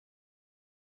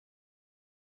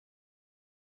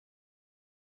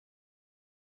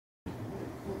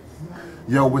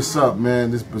Yo, what's up,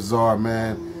 man? This Bizarre,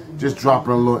 man. Just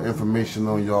dropping a little information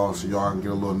on y'all so y'all can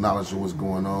get a little knowledge of what's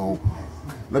going on.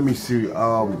 Let me see.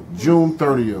 June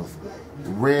 30th,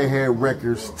 Redhead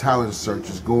Records talent search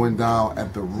is going down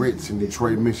at the Ritz in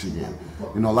Detroit, Michigan.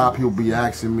 You know, a lot of people be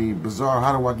asking me, Bizarre,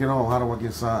 how do I get on? How do I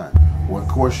get signed? Well, of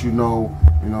course, you know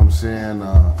what I'm saying?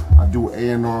 I do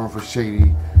A&R for Shady.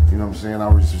 You know what I'm saying?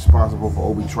 I was responsible for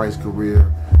Obi Trice's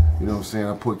career. You know what I'm saying?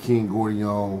 I put King Gordy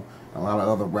on, a lot of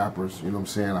other rappers. You know what I'm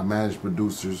saying? I manage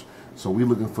producers. So we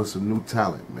looking for some new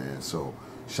talent, man. So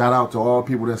shout out to all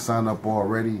people that signed up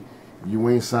already. If you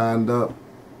ain't signed up,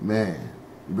 man,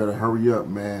 you better hurry up,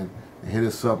 man. And hit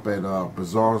us up at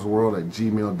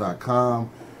bizarresworld@gmail.com.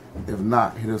 If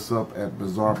not, hit us up at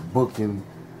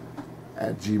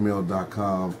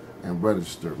bizarrebooking@gmail.com and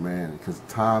register, man, because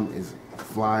time is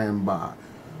flying by.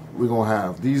 We're going to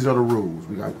have, these are the rules.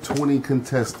 We got 20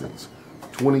 contestants.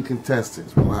 20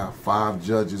 contestants. We're going to have 5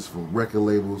 judges from record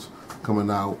labels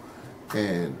coming out.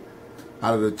 And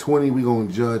out of the 20, we're going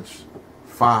to judge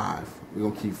 5. We're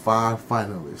going to keep 5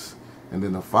 finalists. And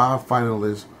then the 5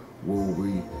 finalists will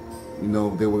we're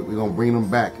going to bring them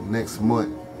back next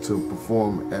month to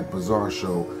perform at Bizarre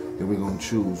Show. And we're going to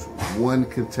choose one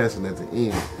contestant at the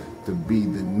end to be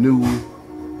the new,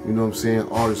 you know what I'm saying,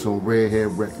 artist on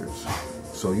Redhead Records.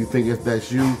 So you think if that's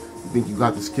you think you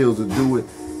got the skills to do it,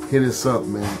 hit us up,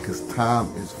 man, because time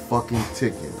is fucking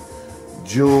ticking.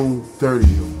 June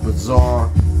 30th, Bizarre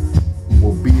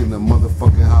will be in the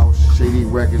motherfucking house. Shady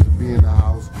Records will be in the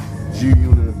house.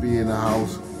 G-Unit will be in the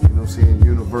house. You know what I'm saying?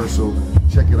 Universal.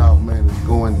 Check it out, man. It's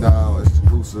going down. It's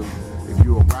exclusive. If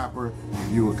you're a rapper, if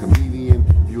you're a comedian,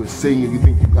 if you're a singer, you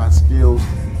think you got skills,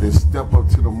 then step up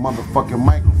to the motherfucking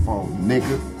microphone,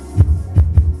 nigga.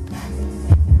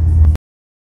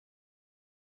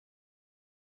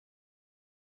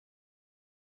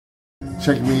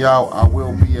 Check me out. I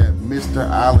will be at Mr.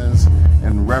 Allen's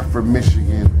in Redford,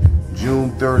 Michigan,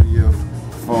 June 30th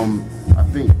from, I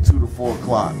think, 2 to 4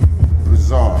 o'clock.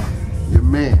 Bizarre, your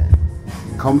man.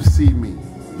 Come see me.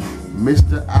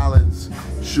 Mr. Allen's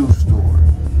shoe store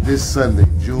this Sunday,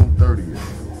 June 30th.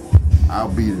 I'll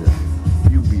be there.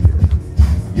 You be there.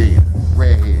 Yeah.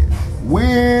 Redhead.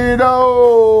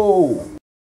 Weirdo!